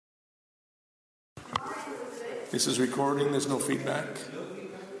This is recording. There's no feedback.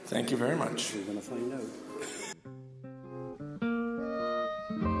 Thank you very much. We're going to find out.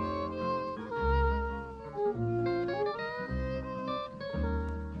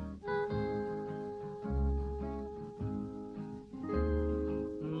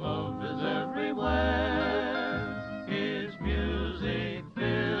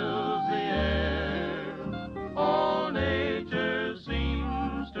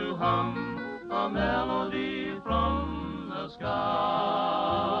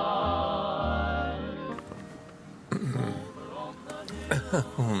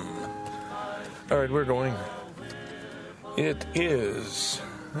 All right, we're going. It is,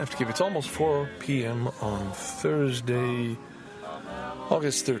 it's almost 4 p.m. on Thursday,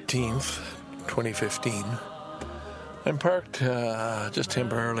 August 13th, 2015. I'm parked just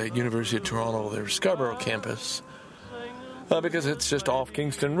temporarily at University of Toronto, their Scarborough campus, because it's just off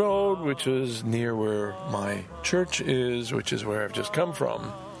Kingston Road, which is near where my church is, which is where I've just come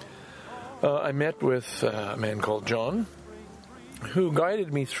from. I met with a man called John, who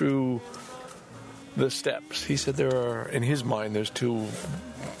guided me through the steps. He said there are, in his mind, there's two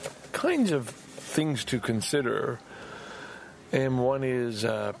kinds of things to consider, and one is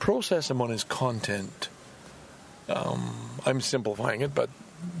process and one is content. I'm simplifying it, but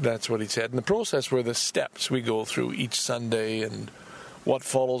that's what he said. And the process were the steps we go through each Sunday and what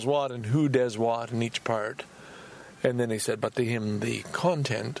follows what and who does what in each part. And then he said, but to him, the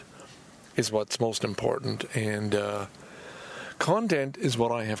content is what's most important, and content is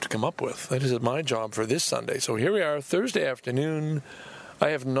what I have to come up with. That is my job for this Sunday. So here we are, Thursday afternoon. I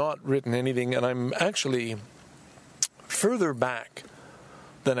have not written anything, and I'm actually further back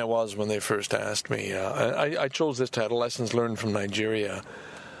than I was when they first asked me. I chose this title, Lessons Learned from Nigeria.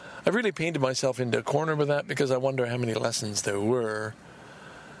 I've really painted myself into a corner with that because I wonder how many lessons there were.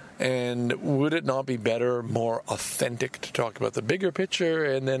 And would it not be better, more authentic to talk about the bigger picture?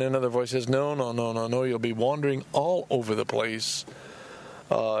 And then another voice says, no, you'll be wandering all over the place.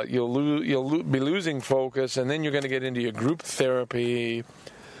 You'll be losing focus, and then you're going to get into your group therapy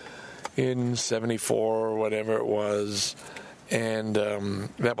in 74 or whatever it was, and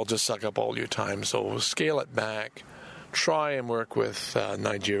that will just suck up all your time. So scale it back. Try and work with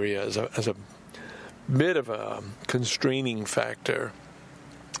Nigeria as a bit of a constraining factor.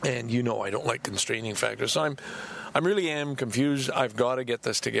 And you know I don't like constraining factors. So I really am confused. I've got to get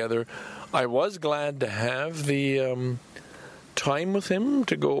this together. I was glad to have the time with him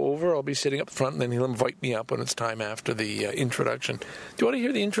to go over. I'll be sitting up front, and then he'll invite me up when it's time after the introduction. Do you want to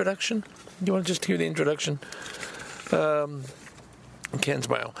hear the introduction? Do you want to just hear the introduction? Ken's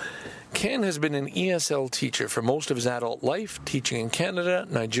bio. Ken has been an ESL teacher for most of his adult life, teaching in Canada,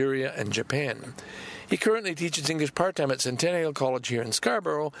 Nigeria, and Japan. He currently teaches English part-time at Centennial College here in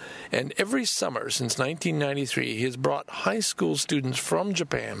Scarborough, and every summer since 1993 he has brought high school students from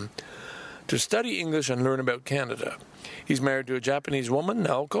Japan to study English and learn about Canada. He's married to a Japanese woman,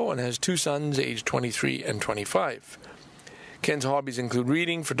 Naoko, and has two sons aged 23 and 25. Ken's hobbies include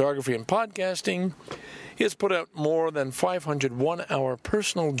reading, photography, and podcasting. He has put out more than 500 one-hour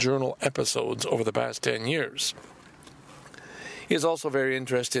personal journal episodes over the past 10 years. He is also very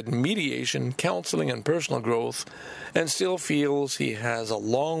interested in mediation, counseling, and personal growth, and still feels he has a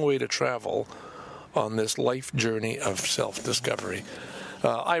long way to travel on this life journey of self-discovery.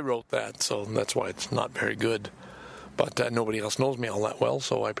 I wrote that, so that's why it's not very good. But nobody else knows me all that well,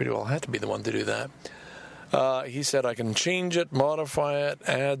 so I pretty well had to be the one to do that. He said I can change it, modify it,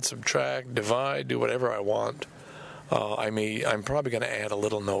 add, subtract, divide, do whatever I want. I'm probably going to add a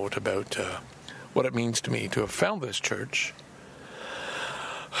little note about what it means to me to have found this church.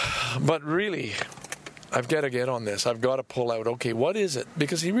 But really, I've got to get on this. I've got to pull out, okay, what is it?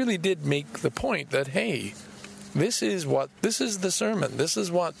 Because he really did make the point that, hey, this is the sermon. This is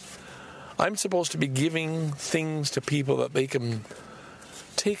what I'm supposed to be giving things to people that they can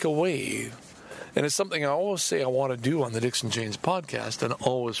take away. And it's something I always say I want to do on the Dixon James podcast and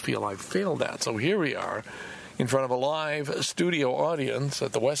always feel I've failed at. So here we are in front of a live studio audience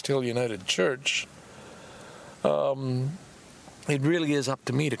at the West Hill United Church. It really is up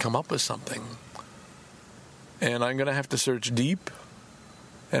to me to come up with something. And I'm going to have to search deep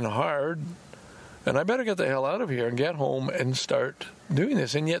and hard. And I better get the hell out of here and get home and start doing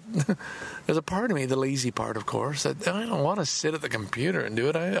this. And yet, there's a part of me, the lazy part, of course, that I don't want to sit at the computer and do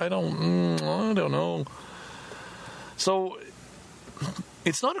it. I don't know. So,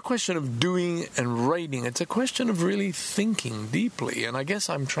 it's not a question of doing and writing. It's a question of really thinking deeply. And I guess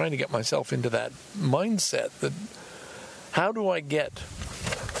I'm trying to get myself into that mindset that how do I get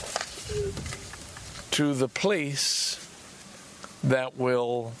to the place that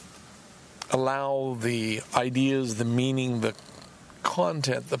will allow the ideas, the meaning, the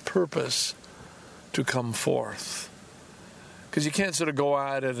content, the purpose to come forth. Because you can't sort of go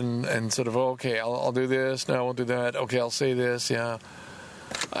at it and sort of, okay, I'll do this, no, I won't do that, okay, I'll say this, yeah.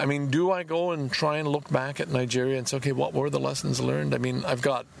 I mean, do I go and try and look back at Nigeria and say, okay, what were the lessons learned? I mean, I've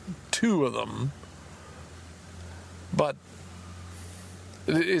got 2 of them. But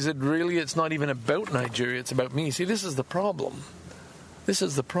is it really, it's not even about Nigeria, it's about me. See, this is the problem. This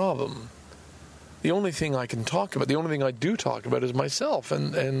is the problem. The only thing I can talk about, the only thing I do talk about is myself.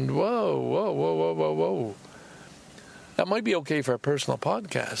 And whoa. That might be okay for a personal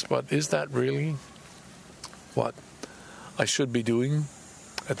podcast, but is that really what I should be doing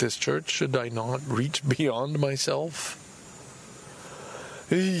at this church? Should I not reach beyond myself?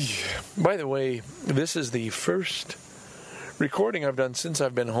 By the way, this is the first recording I've done since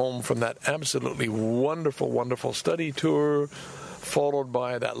I've been home from that absolutely wonderful, wonderful study tour, followed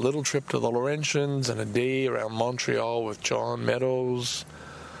by that little trip to the Laurentians and a day around Montreal with John Meadows.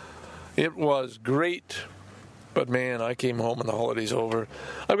 It was great, but man, I came home and the holiday's over.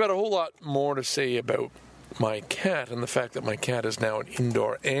 I've got a whole lot more to say about my cat and the fact that my cat is now an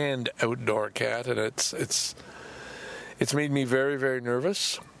indoor and outdoor cat, and it's made me very, very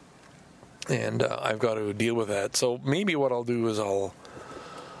nervous, and I've got to deal with that. So maybe what I'll do is I'll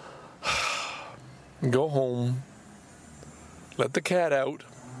go home, let the cat out,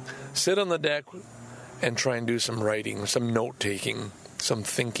 sit on the deck, and try and do some writing, some note-taking, some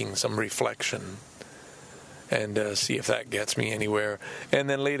thinking, some reflection, and see if that gets me anywhere. And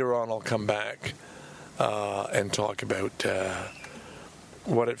then later on I'll come back and talk about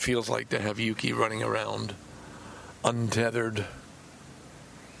what it feels like to have Yuki running around untethered.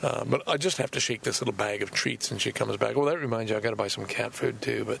 But I just have to shake this little bag of treats and she comes back. Well, that reminds you, I've got to buy some cat food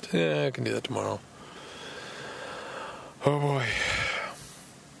too, but yeah, I can do that tomorrow. Oh boy.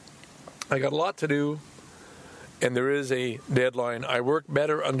 I got a lot to do, and there is a deadline. I work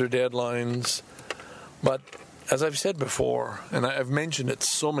better under deadlines, but as I've said before, and I've mentioned it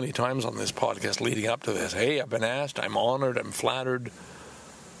so many times on this podcast leading up to this, hey, I've been asked, I'm honored, I'm flattered,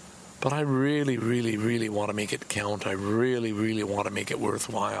 but I really, really, really want to make it count. I really, really want to make it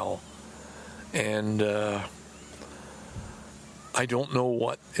worthwhile. And I don't know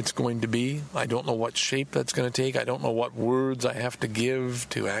what it's going to be. I don't know what shape that's going to take. I don't know what words I have to give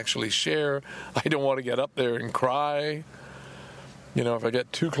to actually share. I don't want to get up there and cry. You know, if I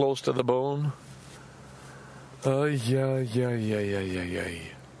get too close to the bone. Yeah.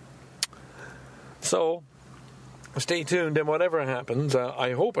 So, stay tuned, and whatever happens,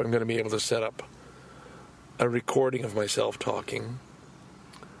 I hope I'm going to be able to set up a recording of myself talking.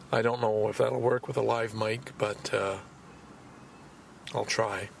 I don't know if that'll work with a live mic, but I'll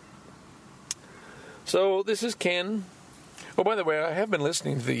try. So, this is Ken. Oh, by the way, I have been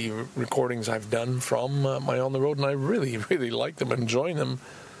listening to the recordings I've done from my On the Road, and I really, really like them, enjoying them.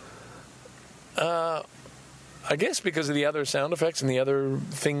 I guess because of the other sound effects and the other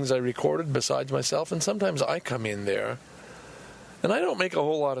things I recorded besides myself, and sometimes I come in there, and I don't make a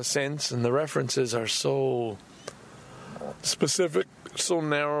whole lot of sense, and the references are so specific, so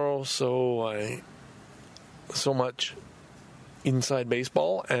narrow, so much inside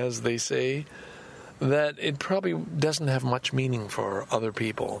baseball, as they say, that it probably doesn't have much meaning for other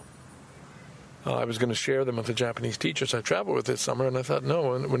people. I was going to share them with the Japanese teachers I travel with this summer, and I thought,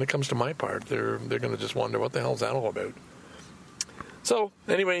 no, when it comes to my part, they're going to just wonder, what the hell is that all about? So,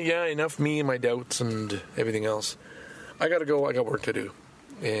 anyway, yeah, enough me and my doubts and everything else. I got to go. I got work to do.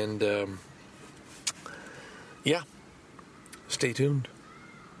 And, yeah, stay tuned.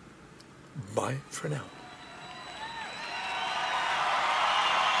 Bye for now.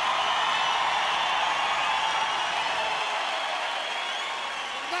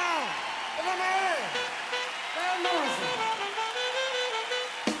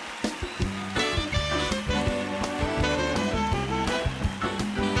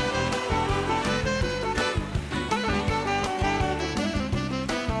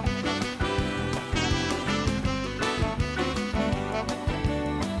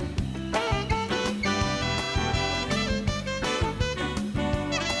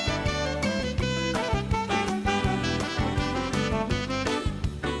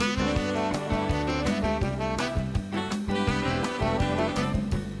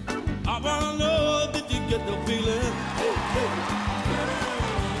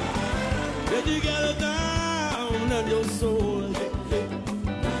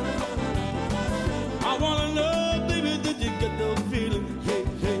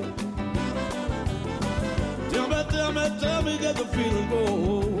 Tell me, get the feeling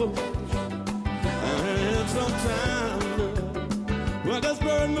go. And sometimes, well, I just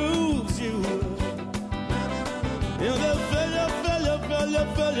burn my moves you. You know,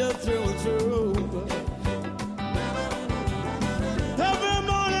 fill you through and through. Every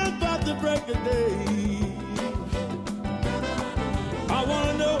morning about to break the day. I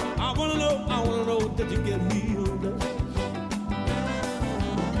wanna know that you get healed.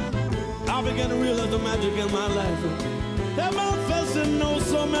 I began to realize the magic in my life. That manifesting in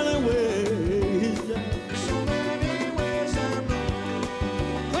so many ways.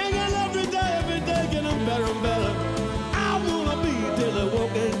 Thinking every day getting better and better. I wanna be till I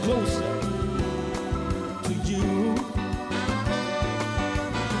walk in closer to you.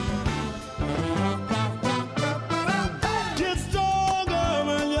 Get stronger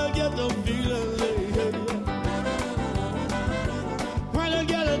when you get the feeling. When you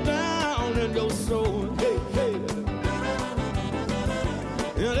get it down in your soul. Hey, hey.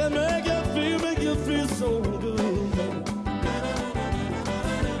 Yeah, they make you feel so good.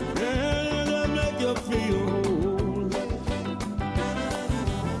 Yeah, they make you feel whole.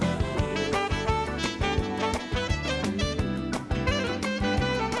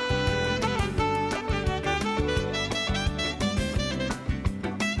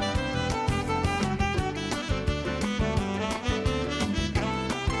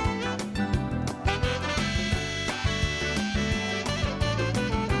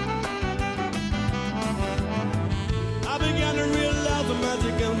 I began to realize the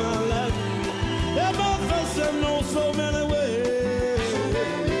magic in my life. That manifesting in so many ways.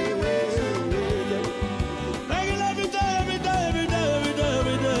 Thinking every day,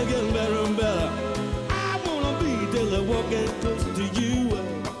 getting better and better. I wanna be till I walk in closer to you.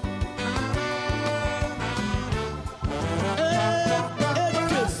 It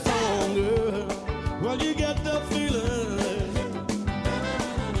gets stronger when you get the feeling.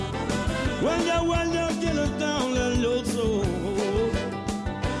 When you get it down in your soul.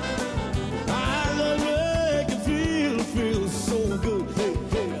 I just make you feel so good. Hey,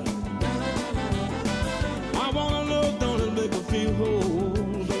 hey. I wanna know, don't it make you feel whole,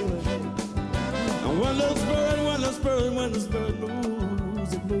 baby? And when the spirit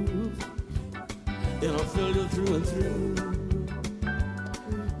moves, it moves. It'll fill you through and through.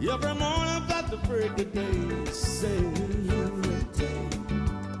 Every morning about to break the day, say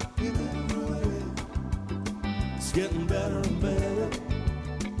it's getting better and better.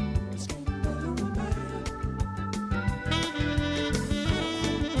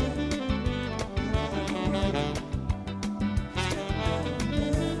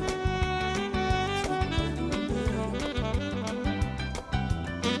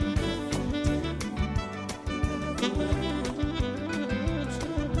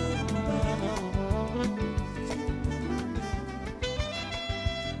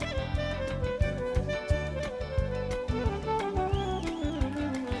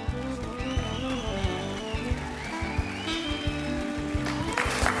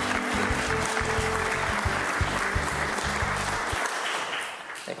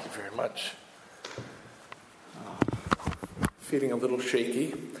 Thank you very much. Feeling a little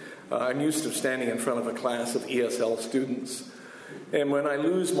shaky. I'm used to standing in front of a class of ESL students. And when I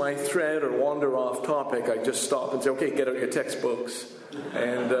lose my thread or wander off topic, I just stop and say, okay, get out your textbooks.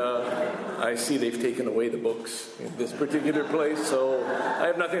 And I see they've taken away the books in this particular place, so I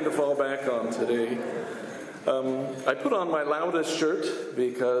have nothing to fall back on today. I put on my loudest shirt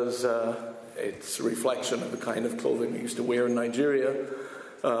because it's a reflection of the kind of clothing we used to wear in Nigeria.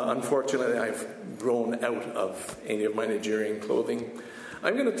 Unfortunately, I've grown out of any of my Nigerian clothing.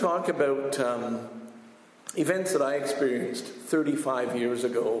 I'm going to talk about events that I experienced 35 years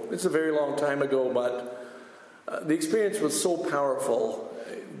ago. It's a very long time ago, but the experience was so powerful.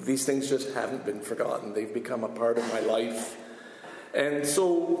 These things just haven't been forgotten. They've become a part of my life. And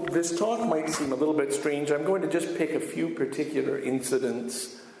so this talk might seem a little bit strange. I'm going to just pick a few particular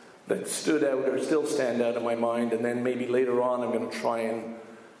incidents that stood out or still stand out in my mind, and then maybe later on I'm going to try and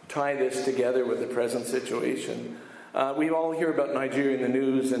tie this together with the present situation. We all hear about Nigeria in the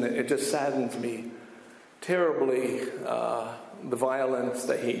news, and it just saddens me terribly, the violence,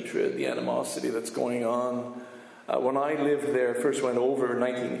 the hatred, the animosity that's going on. When I lived there, first went over in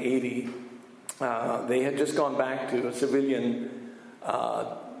 1980, they had just gone back to a civilian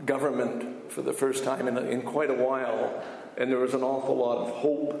government for the first time in quite a while, and there was an awful lot of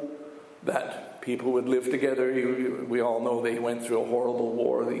hope that people would live together. We all know they went through a horrible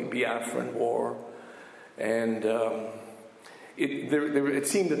war, the Biafran War, and it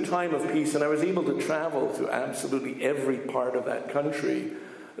seemed a time of peace, and I was able to travel to absolutely every part of that country.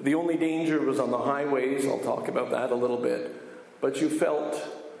 The only danger was on the highways. I'll talk about that a little bit. But you felt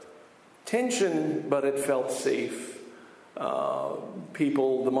tension, but it felt safe.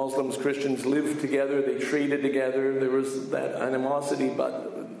 People, the Muslims, Christians, lived together. They traded together. There was that animosity,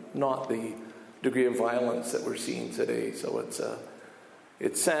 but not the degree of violence that we're seeing today. So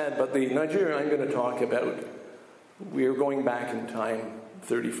it's sad. But the Nigeria I'm going to talk about, we are going back in time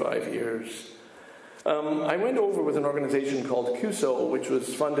 35 years. I went over with an organization called CUSO, which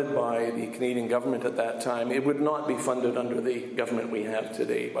was funded by the Canadian government at that time. It would not be funded under the government we have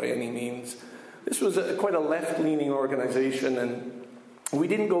today by any means. This was quite a left-leaning organization, and we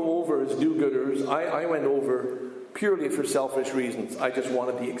didn't go over as do-gooders. I went over purely for selfish reasons. I just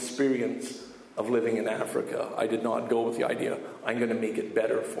wanted the experience of living in Africa. I did not go with the idea, I'm going to make it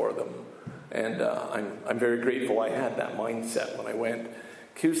better for them. And I'm very grateful I had that mindset when I went.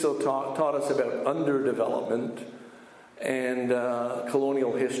 CUSO taught us about underdevelopment and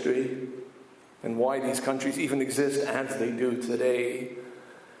colonial history and why these countries even exist as they do today.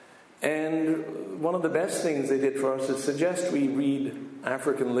 And one of the best things they did for us is suggest we read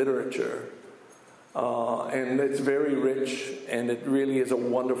African literature. And it's very rich, and it really is a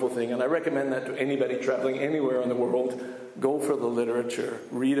wonderful thing. And I recommend that to anybody traveling anywhere in the world. Go for the literature.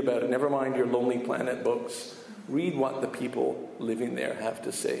 Read about it. Never mind your Lonely Planet books. Read what the people living there have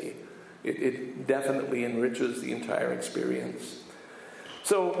to say. It definitely enriches the entire experience.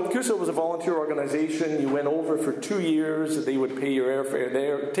 So CUSO was a volunteer organization. You went over for 2 years. They would pay your airfare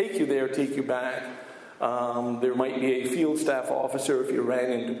there, take you back. There might be a field staff officer if you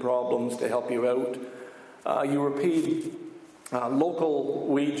ran into problems to help you out. You were paid local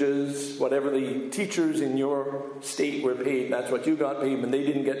wages, whatever the teachers in your state were paid, that's what you got paid. When they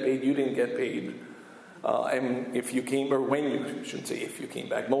didn't get paid, you didn't get paid. And if you came, or when you, shouldn't say if you came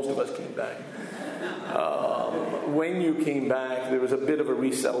back, most of us came back. When you came back, there was a bit of a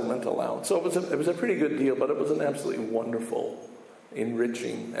resettlement allowance. So it was a pretty good deal, but it was an absolutely wonderful,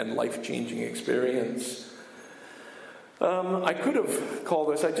 enriching, and life-changing experience. I could have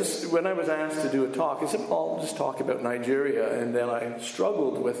called this, when I was asked to do a talk, I said, well, I'll just talk about Nigeria. And then I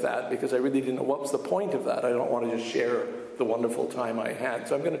struggled with that because I really didn't know what's the point of that. I don't want to just share the wonderful time I had.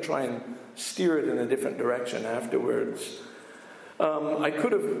 So I'm going to try and steer it in a different direction afterwards. I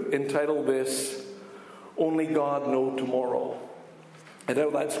could have entitled this, Only God Know Tomorrow. I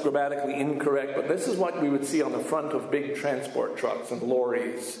know that's grammatically incorrect, but this is what we would see on the front of big transport trucks and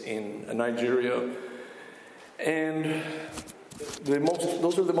lorries in Nigeria. And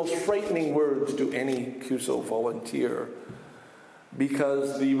those are the most frightening words to any CUSO volunteer,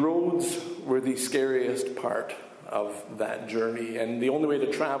 because the roads were the scariest part of that journey. And the only way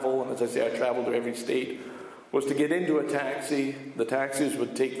to travel, and as I say, I traveled to every state, was to get into a taxi. The taxis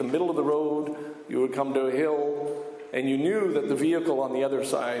would take the middle of the road. You would come to a hill, and you knew that the vehicle on the other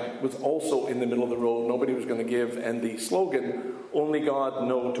side was also in the middle of the road. Nobody was going to give. And the slogan, Only God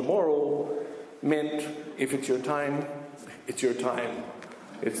Know Tomorrow, meant if it's your time, it's your time.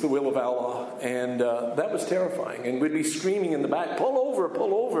 It's the will of Allah. And that was terrifying. And we'd be screaming in the back, pull over,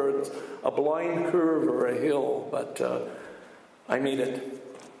 pull over. It's a blind curve or a hill. But I made it.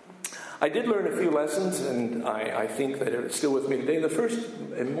 I did learn a few lessons, and I think that it's still with me today. The first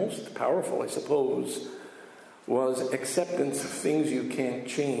and most powerful, I suppose, was acceptance of things you can't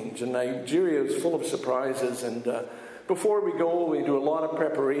change. And Nigeria is full of surprises. And before we go, we do a lot of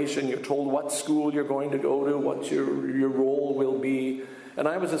preparation. You're told what school you're going to go to, what your role will be. And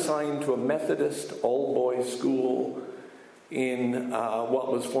I was assigned to a Methodist all-boys school in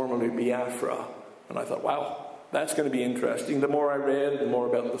what was formerly Biafra. And I thought, wow, that's going to be interesting. The more I read, the more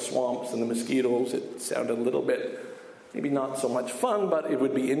about the swamps and the mosquitoes, it sounded a little bit, maybe not so much fun, but it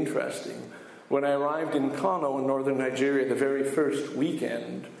would be interesting. When I arrived in Kano in northern Nigeria the very first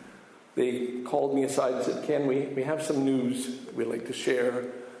weekend, they called me aside and said, Ken, we have some news we'd like to share.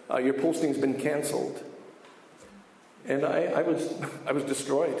 Your posting's been canceled. And I was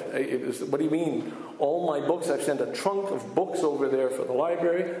destroyed. What do you mean? All my books, I've sent a trunk of books over there for the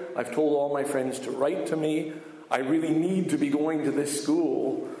library. I've told all my friends to write to me. I really need to be going to this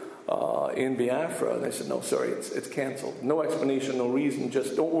school in Biafra. And they said, no, sorry, it's canceled. No explanation, no reason,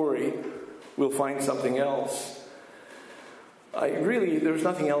 just don't worry. We'll find something else. There was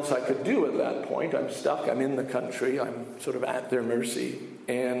nothing else I could do at that point. I'm stuck. I'm in the country. I'm sort of at their mercy.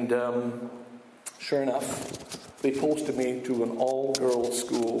 And sure enough, they posted me to an all-girls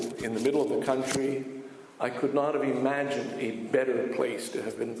school in the middle of the country. I could not have imagined a better place to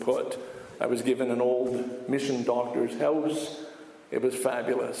have been put. I was given an old mission doctor's house. It was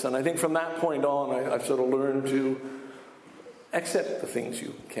fabulous. And I think from that point on, I've sort of learned to accept the things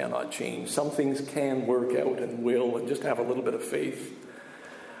you cannot change. Some things can work out and will, and just have a little bit of faith.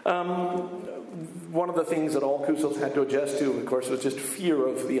 One of the things that all CUSOs had to adjust to, of course, was just fear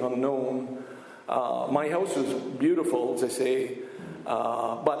of the unknown. My house was beautiful, as I say,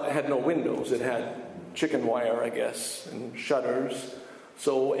 but it had no windows. It had chicken wire, I guess, and shutters.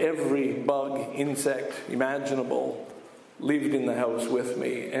 So every bug, insect imaginable lived in the house with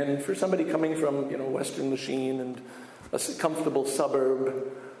me. And for somebody coming from, Western Lachine and a comfortable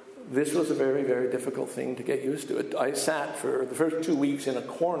suburb, this was a very, very difficult thing to get used to. I sat for the first 2 weeks in a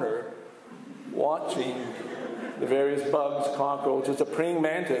corner watching the various bugs, cockroaches. A praying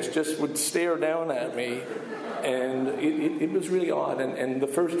mantis just would stare down at me. And it was really odd. And the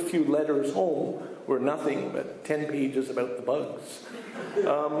first few letters home were nothing but 10 pages about the bugs.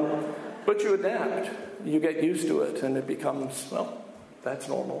 But you adapt. You get used to it. And it becomes, that's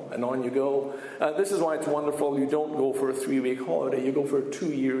normal. And on you go. This is why it's wonderful. You don't go for a 3-week holiday. You go for a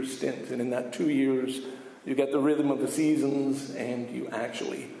 2-year stint. And in that 2 years, you get the rhythm of the seasons. And you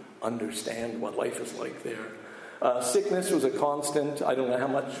actually understand what life is like there. Sickness was a constant. I don't know how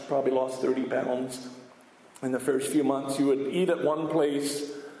much. Probably lost 30 pounds. In the first few months, you would eat at one place,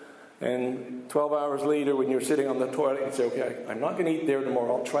 and 12 hours later, when you're sitting on the toilet, you'd say, okay, I'm not going to eat there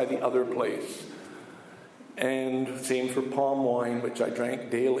tomorrow, I'll try the other place. And same for palm wine, which I drank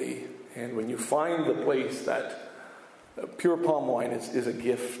daily. And when you find the place that pure palm wine is a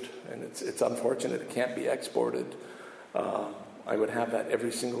gift, and it's unfortunate it can't be exported, I would have that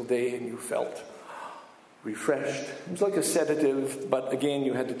every single day, and you felt refreshed. It was like a sedative, but again,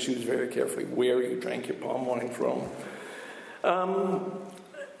 you had to choose very carefully where you drank your palm wine from.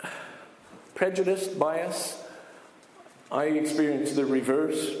 Prejudice, bias. I experienced the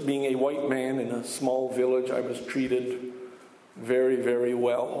reverse. Being a white man in a small village, I was treated very, very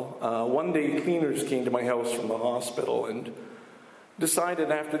well. One day, cleaners came to my house from the hospital and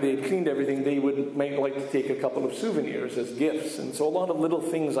decided after they had cleaned everything, they might like to take a couple of souvenirs as gifts. And so a lot of little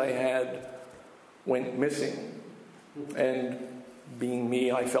things I had went missing. And being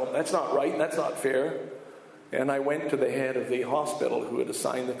me, I felt, that's not right, that's not fair. And I went to the head of the hospital who had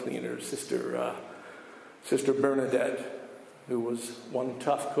assigned the cleaners, Sister Bernadette, who was one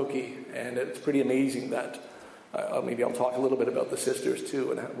tough cookie. And it's pretty amazing that, maybe I'll talk a little bit about the sisters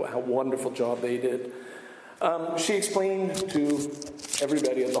too and how wonderful job they did. She explained to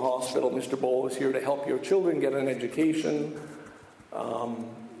everybody at the hospital, Mr. Bowl is here to help your children get an education.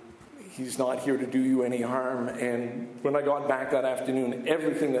 He's not here to do you any harm. And when I got back that afternoon,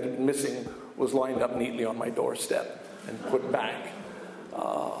 everything that had been missing was lined up neatly on my doorstep and put back.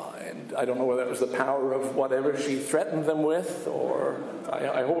 And I don't know whether that was the power of whatever she threatened them with, or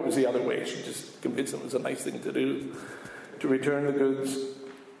I hope it was the other way. She just convinced them it was a nice thing to do, to return the goods.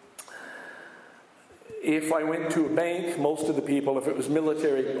 If I went to a bank, most of the people, if it was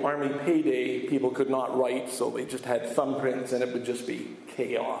military army payday, people could not write, so they just had thumbprints and it would just be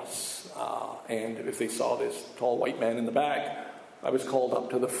chaos. And if they saw this tall white man in the back, I was called up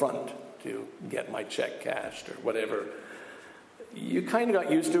to the front to get my check cashed or whatever. You kind of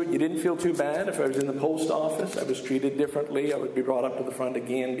got used to it. You didn't feel too bad. If I was in the post office, I was treated differently. I would be brought up to the front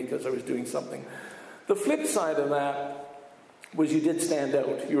again because I was doing something. The flip side of that was you did stand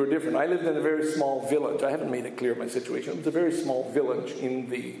out. You were different. I lived in a very small village. I haven't made it clear my situation. It was a very small village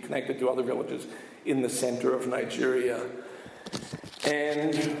connected to other villages in the center of Nigeria.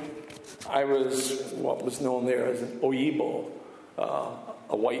 And I was what was known there as an Oyibo,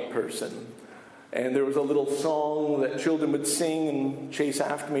 a white person. And there was a little song that children would sing and chase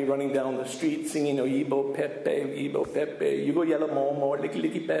after me running down the street singing Oyibo Pepe, Yugo Yellow Momo, Licky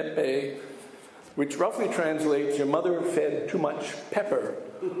Licky Pepe, which roughly translates, your mother fed too much pepper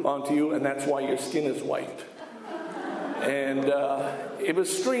onto you, and that's why your skin is white. And it was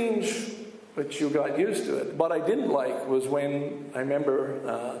strange, but you got used to it. What I didn't like was when I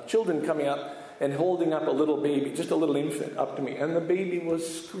remember children coming up and holding up a little baby, just a little infant, up to me, and the baby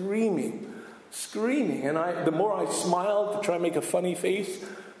was screaming. And the more I smiled to try and make a funny face,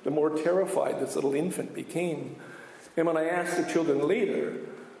 the more terrified this little infant became. And when I asked the children later,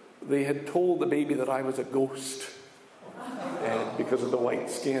 they had told the baby that I was a ghost, and because of the white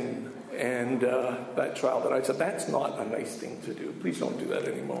skin. And that child, and I said, that's not a nice thing to do. Please don't do that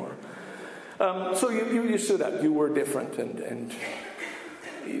anymore. So you stood up. You were different, and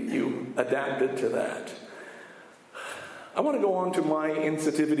you adapted to that. I want to go on to my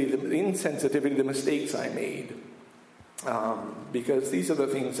insensitivity, the mistakes I made, because these are the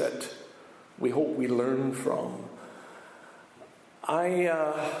things that we hope we learn from.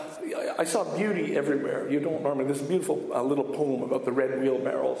 I saw beauty everywhere. You don't normally. This beautiful little poem about the red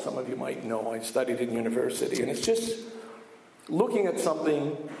wheelbarrow, some of you might know. I studied in university, and it's just looking at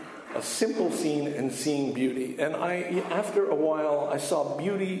something, a simple scene, and seeing beauty. And after a while, I saw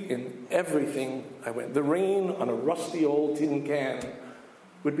beauty in everything I went. The rain on a rusty old tin can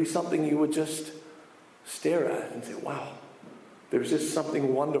would be something you would just stare at and say, wow, there's just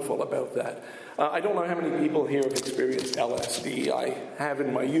something wonderful about that. I don't know how many people here have experienced LSD. I have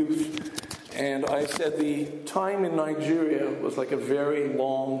in my youth. And I said the time in Nigeria was like a very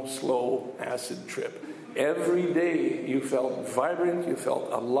long, slow acid trip. Every day you felt vibrant, you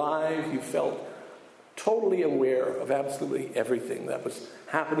felt alive, you felt totally aware of absolutely everything that was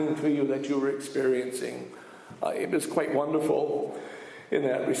happening to you, that you were experiencing. It was quite wonderful in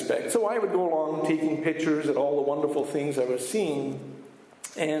that respect. So I would go along taking pictures of all the wonderful things I was seeing,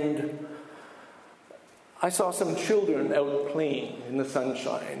 and I saw some children out playing in the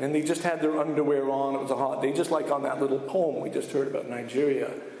sunshine, and they just had their underwear on. It was a hot day, just like on that little poem we just heard about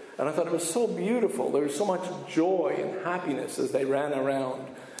Nigeria. And I thought it was so beautiful. There was so much joy and happiness as they ran around.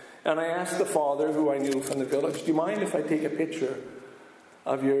 And I asked the father, who I knew from the village, do you mind if I take a picture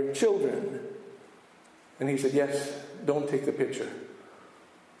of your children? And he said, yes, don't take the picture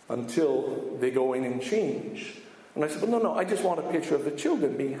until they go in and change. And I said, well, no, I just want a picture of the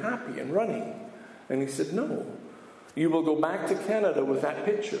children being happy and running. And he said, no, you will go back to Canada with that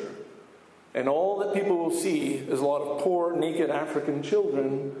picture, and all that people will see is a lot of poor, naked African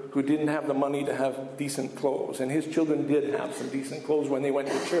children who didn't have the money to have decent clothes. And his children did have some decent clothes when they went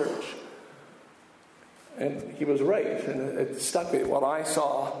to church. And he was right, and it stuck with what I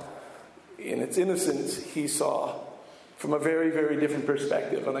saw in its innocence. He saw from a very, very different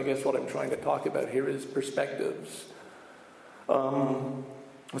perspective. And I guess what I'm trying to talk about here is perspectives.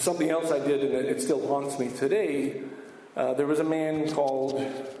 Something else I did, and it still haunts me today, there was a man called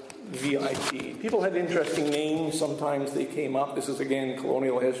VIP. People had interesting names. Sometimes they came up. This is, again,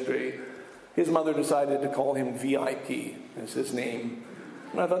 colonial history. His mother decided to call him VIP as his name.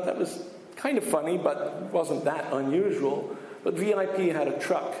 And I thought that was kind of funny, but wasn't that unusual. But VIP had a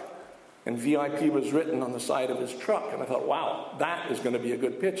truck, and VIP was written on the side of his truck. And I thought, wow, that is going to be a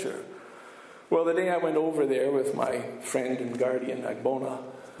good picture. Well, the day I went over there with my friend and guardian, Agbona,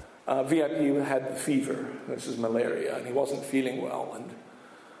 VIP had fever. This is malaria, and he wasn't feeling well. And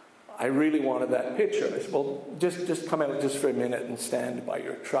I really wanted that picture. And I said, well, just come out just for a minute and stand by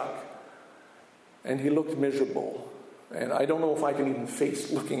your truck. And he looked miserable. And I don't know if I can even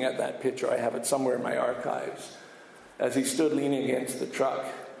face looking at that picture. I have it somewhere in my archives. As he stood leaning against the truck.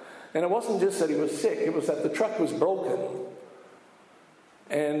 And it wasn't just that he was sick. It was that the truck was broken.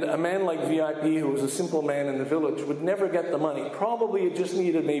 And a man like VIP, who was a simple man in the village, would never get the money. Probably it just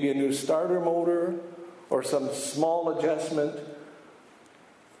needed maybe a new starter motor or some small adjustment.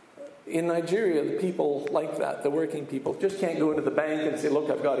 In Nigeria, the people like that, the working people, just can't go into the bank and say, look,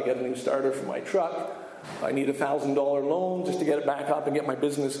 I've got to get a new starter for my truck. I need a $1,000 loan just to get it back up and get my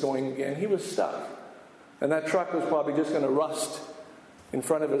business going again. He was stuck. And that truck was probably just going to rust in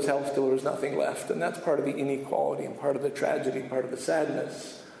front of his house till there was nothing left. And that's part of the inequality and part of the tragedy, part of the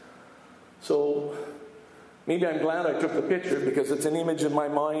sadness. So maybe I'm glad I took the picture, because it's an image in my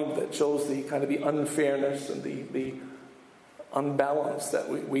mind that shows the kind of the unfairness and the unbalance that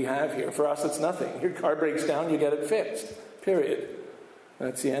we have here. For us, it's nothing. Your car breaks down, you get it fixed. Period.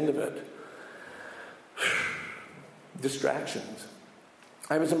 That's the end of it. Distractions.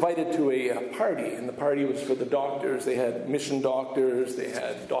 I was invited to a party, and the party was for the doctors. They had mission doctors, they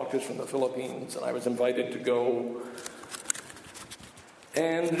had doctors from the Philippines, and I was invited to go.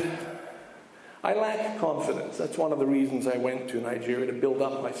 And I lack confidence. That's one of the reasons I went to Nigeria, to build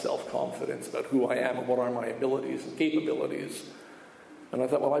up my self-confidence about who I am and what are my abilities and capabilities. And I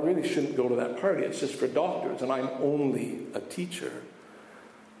thought, well, I really shouldn't go to that party. It's just for doctors, and I'm only a teacher.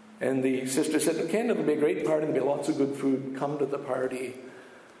 And the sister said, Ken, it'll be a great party. There'll be lots of good food. Come to the party.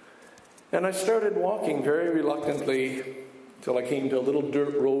 And I started walking very reluctantly till I came to a little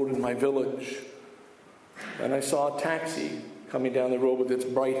dirt road in my village. And I saw a taxi coming down the road with its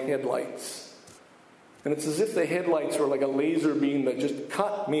bright headlights. And it's as if the headlights were like a laser beam that just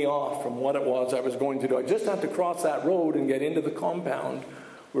cut me off from what it was I was going to do. I just had to cross that road and get into the compound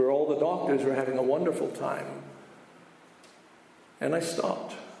where all the doctors were having a wonderful time. And I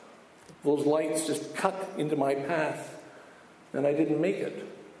stopped. Those lights just cut into my path, and I didn't make it.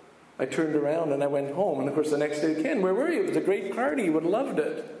 I turned around and I went home. And of course the next day, Ken, where were you? It was a great party. You would have loved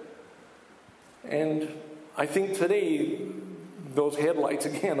it. And I think today, those headlights,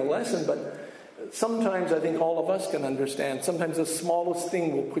 again, a lesson, but sometimes I think all of us can understand. Sometimes the smallest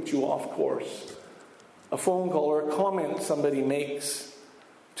thing will put you off course. A phone call or a comment somebody makes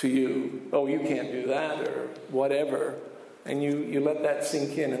to you. Oh, you can't do that, or whatever. And you let that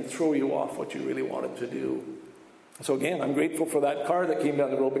sink in and throw you off what you really wanted to do. So again, I'm grateful for that car that came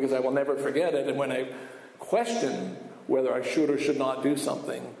down the road, because I will never forget it. And when I question whether I should or should not do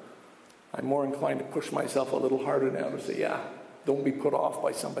something, I'm more inclined to push myself a little harder now to say, yeah, don't be put off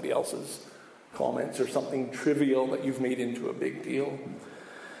by somebody else's comments or something trivial that you've made into a big deal.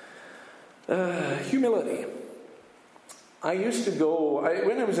 Humility. I used to go,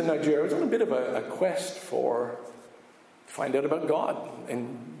 when I was in Nigeria, I was on a bit of a quest to find out about God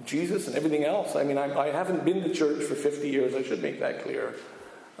and Jesus and everything else. I mean, I haven't been to church for 50 years. I should make that clear.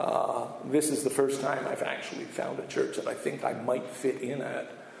 This is the first time I've actually found a church that I think I might fit in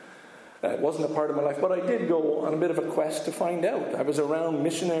at. It wasn't a part of my life, but I did go on a bit of a quest to find out. I was around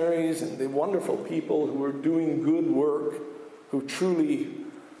missionaries and the wonderful people who were doing good work, who truly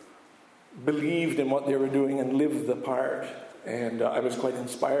believed in what they were doing and lived the part. And I was quite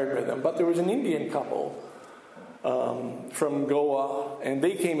inspired by them. But there was an Indian couple from Goa, and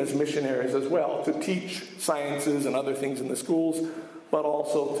they came as missionaries as well to teach sciences and other things in the schools, but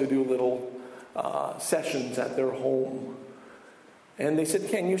also to do little sessions at their home. And they said,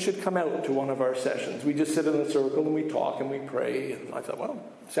 Ken, you should come out to one of our sessions. We just sit in a circle and we talk and we pray. And I thought, well,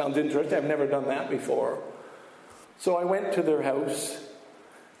 sounds interesting. I've never done that before. So I went to their house,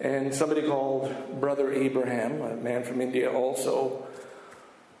 and somebody called Brother Abraham, a man from India also,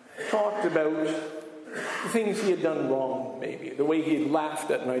 talked about the things he had done wrong, maybe. The way he had laughed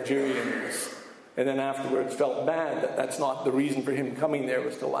at Nigerians. And then afterwards felt bad that that's not the reason for him coming there,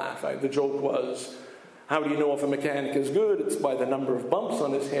 was to laugh. The joke was, how do you know if a mechanic is good? It's by the number of bumps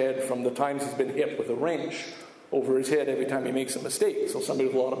on his head from the times he's been hit with a wrench over his head every time he makes a mistake. So somebody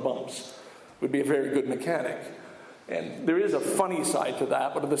with a lot of bumps would be a very good mechanic. And there is a funny side to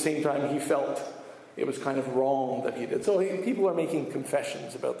that, but at the same time he felt it was kind of wrong that he did. So people are making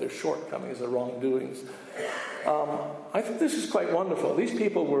confessions about their shortcomings, their wrongdoings. I think this is quite wonderful. These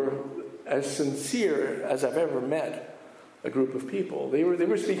people were as sincere as I've ever met a group of people. They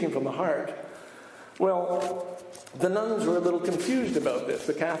were speaking from the heart. Well, the nuns were a little confused about this.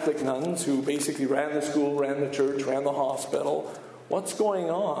 The Catholic nuns who basically ran the school, ran the church, ran the hospital. What's going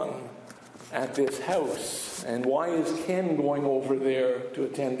on at this house? And why is Ken going over there to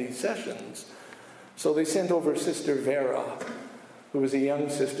attend these sessions? So they sent over Sister Vera, who was a young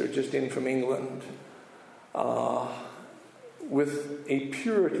sister just in from England, with a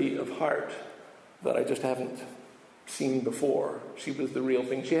purity of heart that I just haven't seen before. She was the real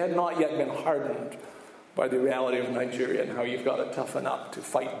thing. She had not yet been hardened by the reality of Nigeria and how you've got to toughen up to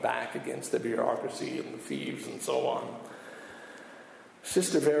fight back against the bureaucracy and the thieves and so on.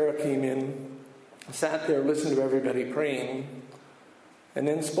 Sister Vera came in, sat there, listened to everybody praying, and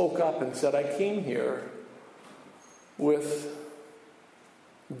then spoke up and said, I came here with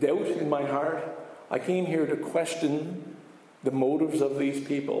doubt in my heart. I came here to question the motives of these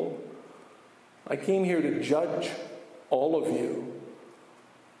people. I came here to judge all of you.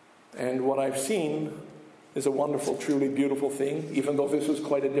 And what I've seen is a wonderful, truly beautiful thing, even though this was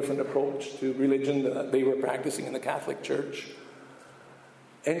quite a different approach to religion that they were practicing in the Catholic Church.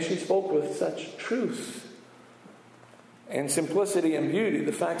 And she spoke with such truth and simplicity and beauty.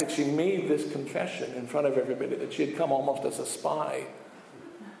 The fact that she made this confession in front of everybody, that she had come almost as a spy,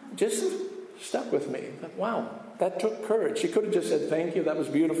 just stuck with me. Wow, that took courage. She could have just said, thank you, that was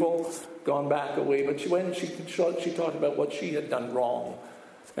beautiful, gone back away. But she went and she talked about what she had done wrong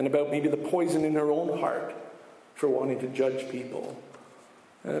and about maybe the poison in her own heart for wanting to judge people.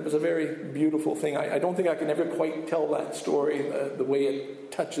 And it was a very beautiful thing. I don't think I can ever quite tell that story the way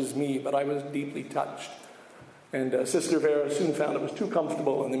it touches me, but I was deeply touched. And Sister Vera soon found it was too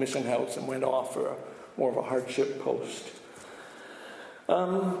comfortable in the mission house and went off for more of a hardship post.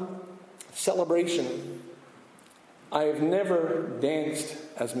 Celebration. I've never danced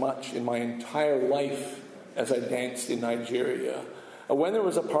as much in my entire life as I danced in Nigeria. When there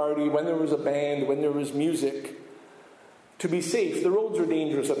was a party, when there was a band, when there was music, to be safe, the roads were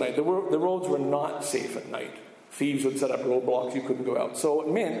dangerous at night. The roads were not safe at night. Thieves would set up roadblocks, you couldn't go out. So it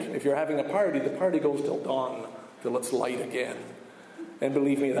meant, if you're having a party, the party goes till dawn, till it's light again. And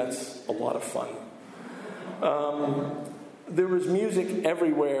believe me, that's a lot of fun. There was music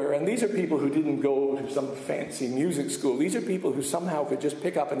everywhere, and these are people who didn't go to some fancy music school. These are people who somehow could just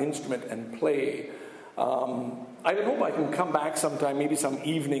pick up an instrument and play. I hope I can come back sometime, maybe some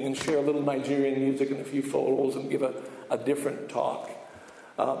evening, and share a little Nigerian music and a few photos and give a different talk.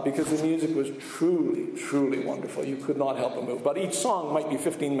 Because the music was truly, truly wonderful. You could not help but move. But each song might be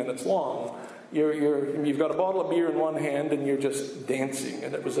 15 minutes long. You've got a bottle of beer in one hand and you're just dancing.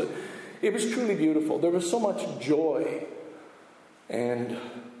 And it was truly beautiful. There was so much joy and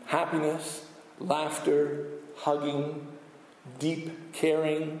happiness, laughter, hugging, deep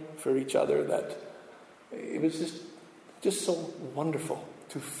caring for each other that it was just so wonderful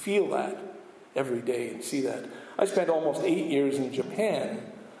to feel that every day and see that. I spent almost 8 years in Japan,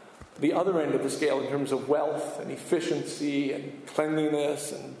 the other end of the scale in terms of wealth and efficiency and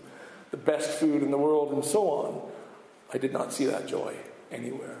cleanliness and the best food in the world and so on. I did not see that joy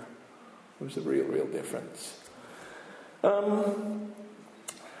anywhere. It was a real difference.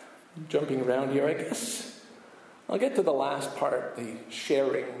 Jumping around here, I guess I'll get to the last part, the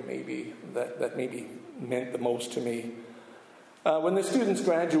sharing maybe, that maybe meant the most to me. When the students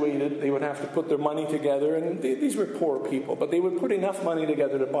graduated, they would have to put their money together, and these were poor people, but they would put enough money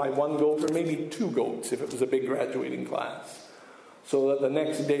together to buy one goat or maybe 2 goats if it was a big graduating class, so that the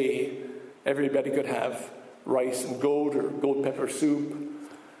next day everybody could have rice and goat or goat pepper soup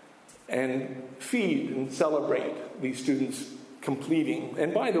and feed and celebrate these students completing.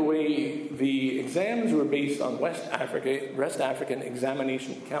 And by the way, the exams were based on West African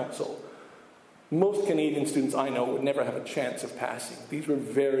Examination Council. Most Canadian students I know would never have a chance of passing. These were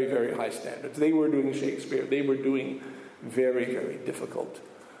very high standards. They were doing Shakespeare. They were doing very difficult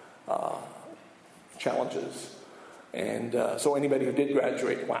challenges. And so anybody who did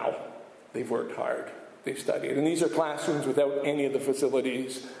graduate, wow, they've worked hard. They've studied. And these are classrooms without any of the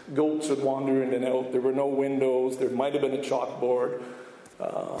facilities. Goats would wander in and out. There were no windows. There might have been a chalkboard.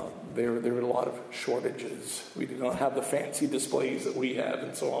 There were a lot of shortages. We did not have the fancy displays that we have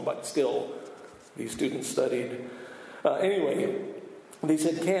and so on, but still, these students studied. Anyway, they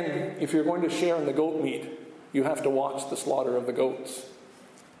said, Ken, if you're going to share in the goat meat, you have to watch the slaughter of the goats.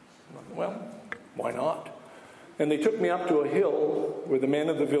 Well, why not? And they took me up to a hill where the men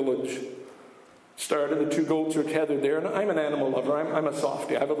of the village started. The 2 goats were tethered there, and I'm an animal lover. I'm a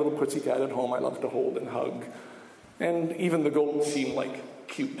softie. I have a little pussycat at home I love to hold and hug. And even the goats seem like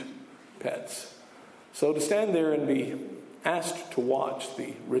cute pets. So to stand there and be asked to watch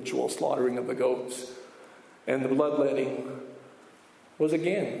the ritual slaughtering of the goats and the bloodletting was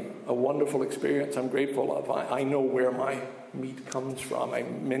again a wonderful experience I'm grateful of. I know where my meat comes from.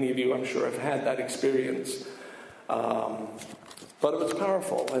 Many of you, I'm sure, have had that experience. But it was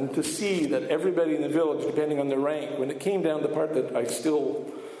powerful. And to see that everybody in the village, depending on their rank, when it came down to the part that I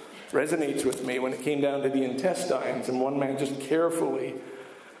still resonates with me, when it came down to the intestines, and one man just carefully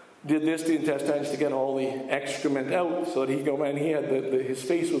did this to the intestines to get all the excrement out, so that his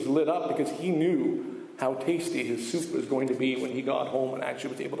face was lit up because he knew how tasty his soup was going to be when he got home and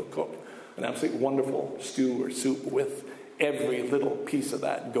actually was able to cook an absolutely wonderful stew or soup with every little piece of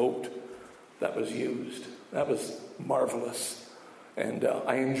that goat that was used. That was marvelous. And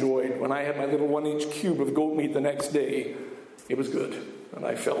I enjoyed, when I had my little 1-inch cube of goat meat the next day, it was good. And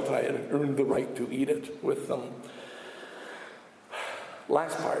I felt I had earned the right to eat it with them.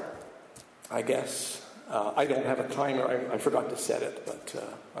 Last part, I guess. I don't have a timer. I forgot to set it, but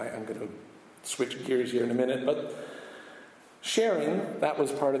I'm going to switch gears here in a minute. But sharing, that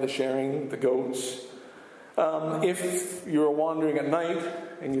was part of the sharing, the goats. If you were wandering at night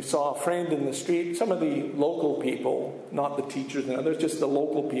and you saw a friend in the street, some of the local people, not the teachers and others, just the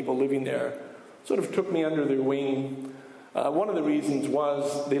local people living there, sort of took me under their wing. One of the reasons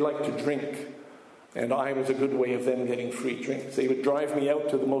was they liked to drink, and I was a good way of them getting free drinks. They would drive me out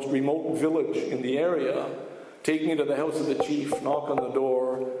to the most remote village in the area, take me to the house of the chief, knock on the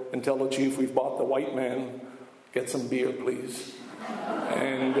door, and tell the chief, we've bought the white man, get some beer, please.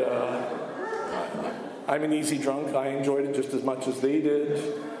 And I'm an easy drunk. I enjoyed it just as much as they did.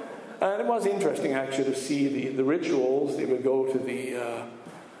 And it was interesting, actually, to see the rituals. They would go to the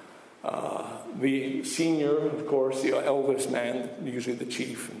senior, of course, the eldest man, usually the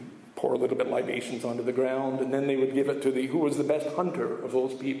chief, and pour a little bit libations onto the ground. And then they would give it to who was the best hunter of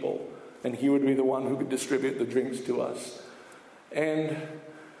those people. And he would be the one who could distribute the drinks to us. And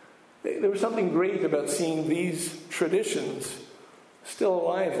there was something great about seeing these traditions still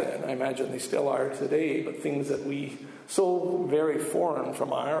alive then. I imagine they still are today, but things that we so very foreign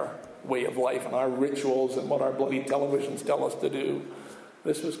from our way of life and our rituals and what our bloody televisions tell us to do.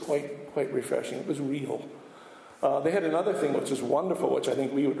 This was quite refreshing. It was real. They had another thing which is wonderful, which I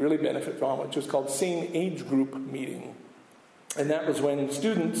think we would really benefit from, which was called same age group meeting. And that was when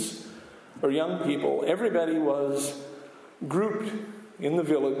students or young people, everybody was grouped in the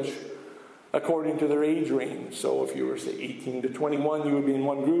village according to their age range. So if you were, say, 18 to 21, you would be in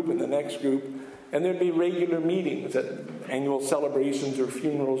one group, and the next group. And there'd be regular meetings at annual celebrations or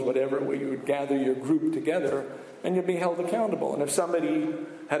funerals, whatever, where you would gather your group together, and you'd be held accountable. And if somebody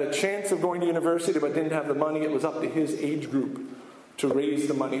had a chance of going to university but didn't have the money, it was up to his age group to raise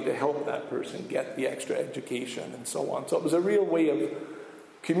the money to help that person get the extra education and so on. So it was a real way of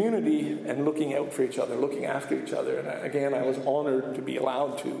community and looking out for each other, looking after each other. And again, I was honored to be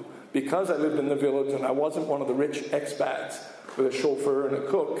allowed to. Because I lived in the village and I wasn't one of the rich expats with a chauffeur and a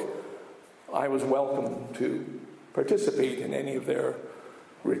cook, I was welcome to participate in any of their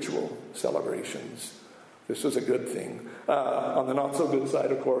ritual celebrations. This was a good thing. On the not-so-good side,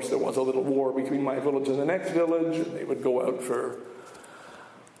 of course, there was a little war between my village and the next village. And they would go out for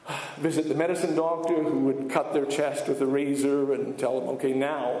visit the medicine doctor, who would cut their chest with a razor and tell them, okay,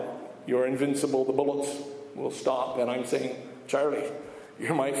 now you're invincible, the bullets will stop. And I'm saying, Charlie,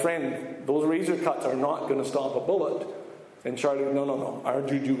 you're my friend. Those razor cuts are not going to stop a bullet. And Charlie, no, our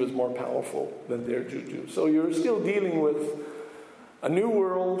juju is more powerful than their juju. So you're still dealing with a new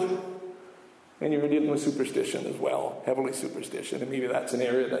world, and you're dealing with superstition as well, heavily superstition. And maybe that's an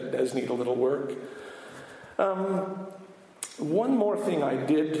area that does need a little work. One more thing I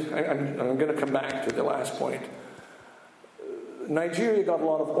did, I'm going to come back to the last point. Nigeria got a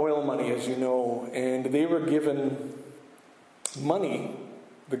lot of oil money, as you know, and they were given money.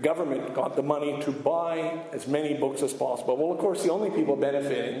 The government got the money to buy as many books as possible. Well, of course, the only people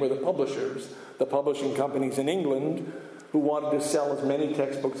benefiting were the publishers, the publishing companies in England, who wanted to sell as many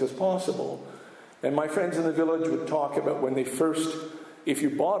textbooks as possible. And my friends in the village would talk about when they first, if you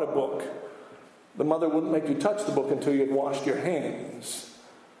bought a book, the mother wouldn't let you touch the book until you had washed your hands.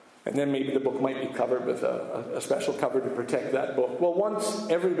 And then maybe the book might be covered with a special cover to protect that book. Well, once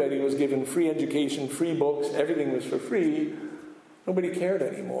everybody was given free education, free books, everything was for free, nobody cared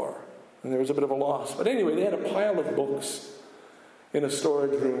anymore. And there was a bit of a loss. But anyway, they had a pile of books in a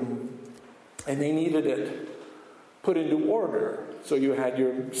storage room, and they needed it put into order. So you had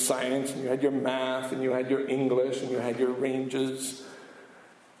your science, and you had your math, and you had your English, and you had your ranges.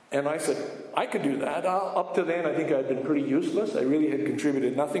 And I said, I could do that. Up to then, I think I'd been pretty useless. I really had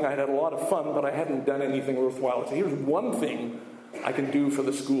contributed nothing. I had a lot of fun, but I hadn't done anything worthwhile. So here's one thing I can do for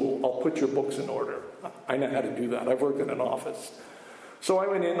the school. I'll put your books in order. I know how to do that. I've worked in an office. So I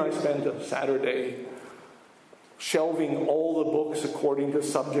went in, I spent a Saturday shelving all the books according to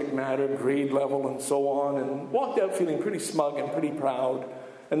subject matter, grade level, and so on, and walked out feeling pretty smug and pretty proud.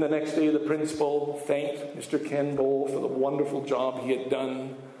 And the next day, the principal thanked Mr. Ken Dole for the wonderful job he had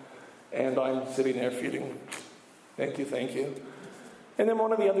done. And I'm sitting there feeling, thank you. And then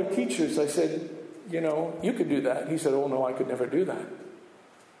one of the other teachers, I said, you could do that. He said, oh, no, I could never do that.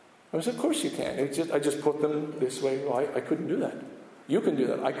 I said, of course you can. I just put them this way. Well, I couldn't do that. You can do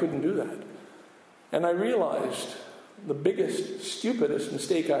that. I couldn't do that. And I realized the biggest, stupidest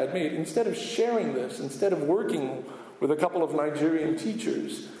mistake I had made. Instead of sharing this, instead of working with a couple of Nigerian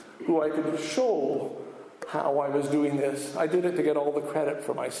teachers who I could show how I was doing this, I did it to get all the credit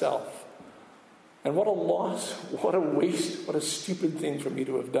for myself. And what a loss, what a waste, what a stupid thing for me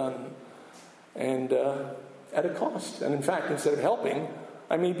to have done. And at a cost. And in fact, instead of helping,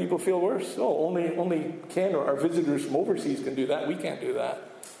 I made people feel worse. Oh, only Ken or our visitors from overseas can do that. We can't do that.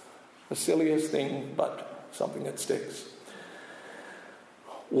 The silliest thing, but something that sticks.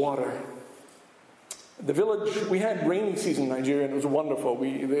 Water. The village, we had rainy season in Nigeria, and it was wonderful.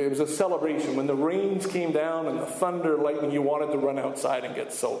 It was a celebration. When the rains came down and the thunder, lightning, you wanted to run outside and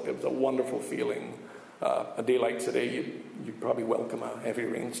get soaked. It was a wonderful feeling. A day like today, you'd probably welcome a heavy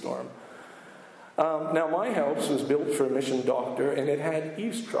rainstorm. Now, my house was built for a mission doctor, and it had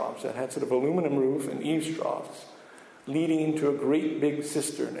eaves troughs. It had sort of aluminum roof and eaves troughs leading into a great big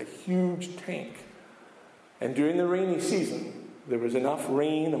cistern, a huge tank. And during the rainy season, there was enough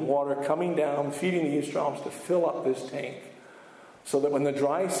rain and water coming down, feeding the eaves troughs to fill up this tank, so that when the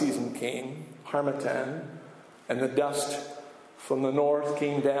dry season came, Harmattan, and the dust from the north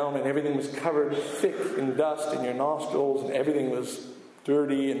came down, and everything was covered thick in dust in your nostrils, and everything was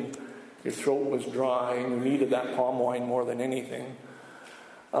dirty, and your throat was dry, and you needed that palm wine more than anything.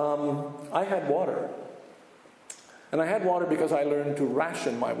 I had water. And I had water because I learned to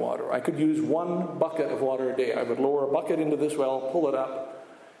ration my water. I could use 1 bucket of water a day. I would lower a bucket into this well, pull it up.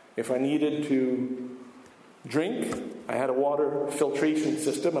 If I needed to drink, I had a water filtration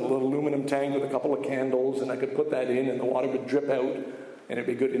system, a little aluminum tank with a couple of candles, and I could put that in, and the water would drip out, and it'd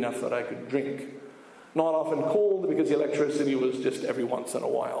be good enough that I could drink. Not often cold, because the electricity was just every once in a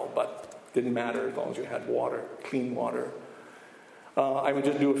while, but didn't matter as long as you had water, clean water. I would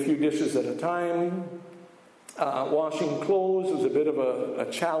just do a few dishes at a time. Washing clothes was a bit of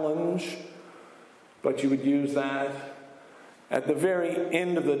a challenge, but you would use that. At the very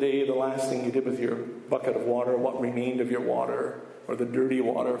end of the day, the last thing you did with your bucket of water, what remained of your water, or the dirty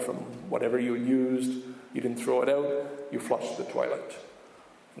water from whatever you used, you didn't throw it out, you flushed the toilet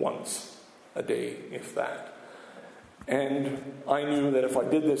once a day, if that. And I knew that if I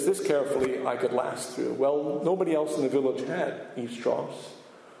did this carefully, I could last through. Well, nobody else in the village had eaves troughs.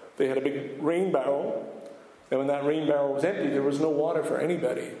 They had a big rain barrel, and when that rain barrel was empty, there was no water for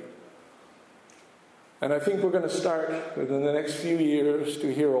anybody. And I think we're going to start within the next few years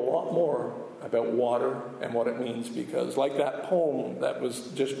to hear a lot more about water and what it means, because like that poem that was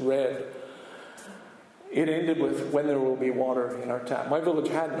just read, it ended with when there will be water in our tap. My village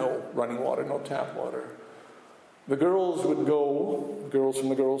had no running water, no tap water. The girls from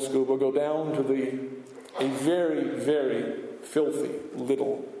the girls' school would go down to a very, very filthy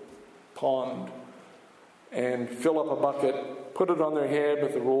little pond and fill up a bucket, put it on their head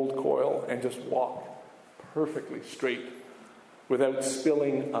with a rolled coil, and just walk perfectly straight without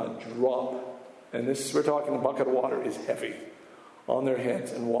spilling a drop. And this, we're talking a bucket of water is heavy on their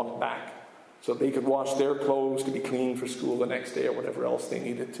heads, and walk back so they could wash their clothes to be clean for school the next day or whatever else they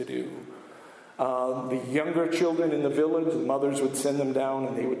needed to do. The younger children in the village, the mothers would send them down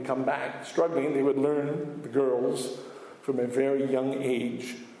and they would come back struggling. They would learn, the girls, from a very young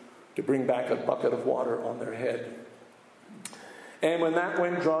age to bring back a bucket of water on their head. And when that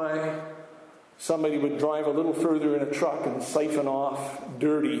went dry, somebody would drive a little further in a truck and siphon off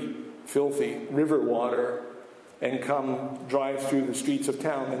dirty, filthy river water and come drive through the streets of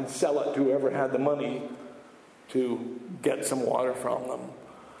town and sell it to whoever had the money to get some water from them.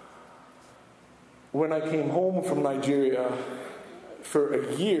 When I came home from Nigeria, for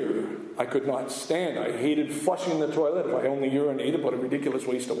a year, I could not stand. I hated flushing the toilet. If I only urinated, what a ridiculous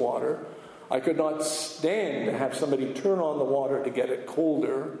waste of water. I could not stand to have somebody turn on the water to get it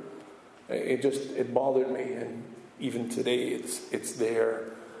colder. It bothered me, and even today it's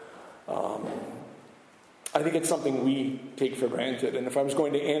there. I think it's something we take for granted. And if I was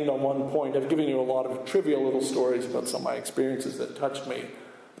going to end on one point, I've given you a lot of trivial little stories about some of my experiences that touched me.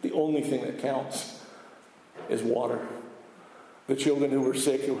 But the only thing that counts is water. The children who were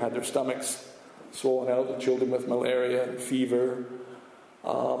sick, who had their stomachs swollen out, the children with malaria and fever.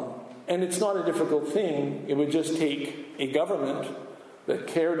 And it's not a difficult thing. It would just take a government that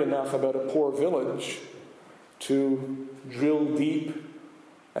cared enough about a poor village to drill deep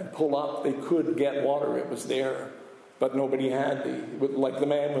and pull up. They could get water. It was there. But nobody had like the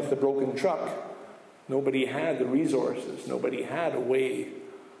man with the broken truck, nobody had the resources. Nobody had a way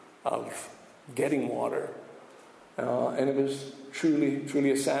of getting water. And it was truly,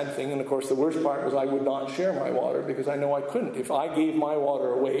 truly a sad thing. And of course, the worst part was I would not share my water because I know I couldn't. If I gave my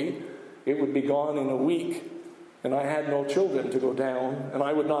water away, it would be gone in a week. And I had no children to go down. And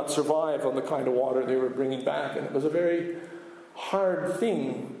I would not survive on the kind of water they were bringing back. And it was a very hard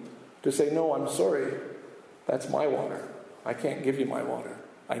thing to say, no, I'm sorry. That's my water. I can't give you my water.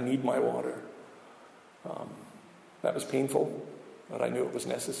 I need my water. That was painful, but I knew it was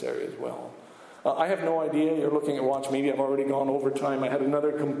necessary as well. I have no idea. You're looking at watch. Maybe I've already gone over time. I had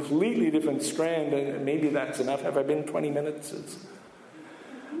another completely different strand, and maybe that's enough. Have I been 20 minutes?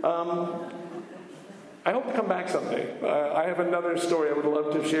 I hope to come back someday. I have another story I would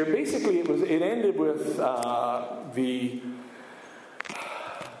love to share. Basically, it ended with the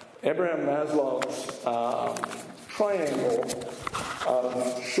Abraham Maslow's triangle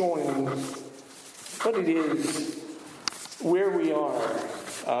of showing what it is, where we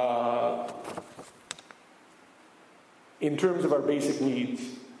are in terms of our basic needs.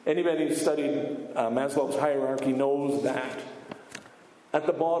 Anybody who's studied Maslow's hierarchy knows that at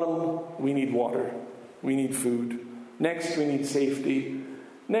the bottom, we need water. We need food. Next, we need safety.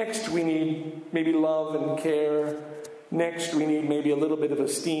 Next, we need maybe love and care. Next, we need maybe a little bit of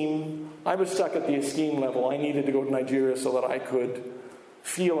esteem. I was stuck at the esteem level. I needed to go to Nigeria so that I could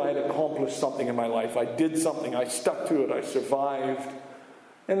feel I had accomplished something in my life. I did something. I stuck to it. I survived.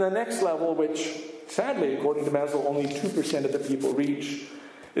 And the next level, which sadly, according to Maslow, only 2% of the people reach,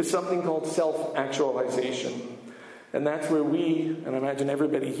 is something called self-actualization. And that's where we, and I imagine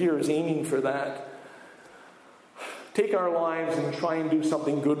everybody here is aiming for that, take our lives and try and do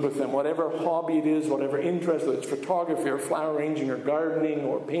something good with them. Whatever hobby it is, whatever interest, whether it's photography or flower arranging or gardening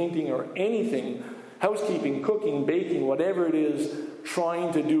or painting or anything, housekeeping, cooking, baking, whatever it is,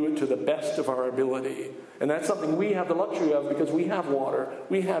 trying to do it to the best of our ability. And that's something we have the luxury of because we have water,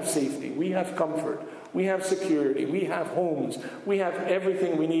 we have safety, we have comfort, we have security, we have homes, we have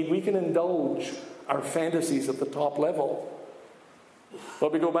everything we need. We can indulge our fantasies at the top level.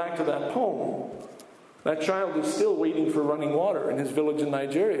 But we go back to that poem. That child is still waiting for running water in his village in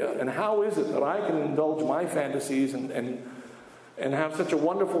Nigeria. And how is it that I can indulge my fantasies and have such a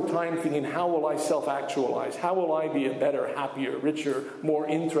wonderful time thinking, how will I self-actualize? How will I be a better, happier, richer, more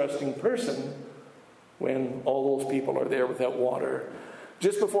interesting person when all those people are there without water?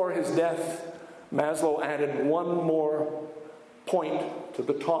 Just before his death, Maslow added one more point to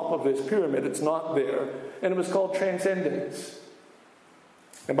the top of his pyramid. It's not there. And it was called transcendence.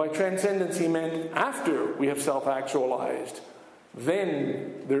 And by transcendence, he meant after we have self-actualized,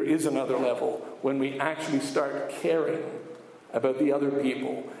 then there is another level when we actually start caring about the other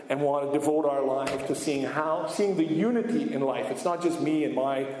people and want to devote our life to seeing the unity in life. It's not just me and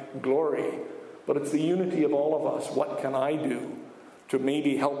my glory, but it's the unity of all of us. What can I do to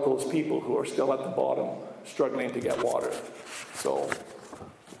maybe help those people who are still at the bottom, struggling to get water? So,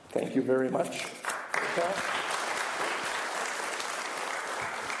 thank you very much.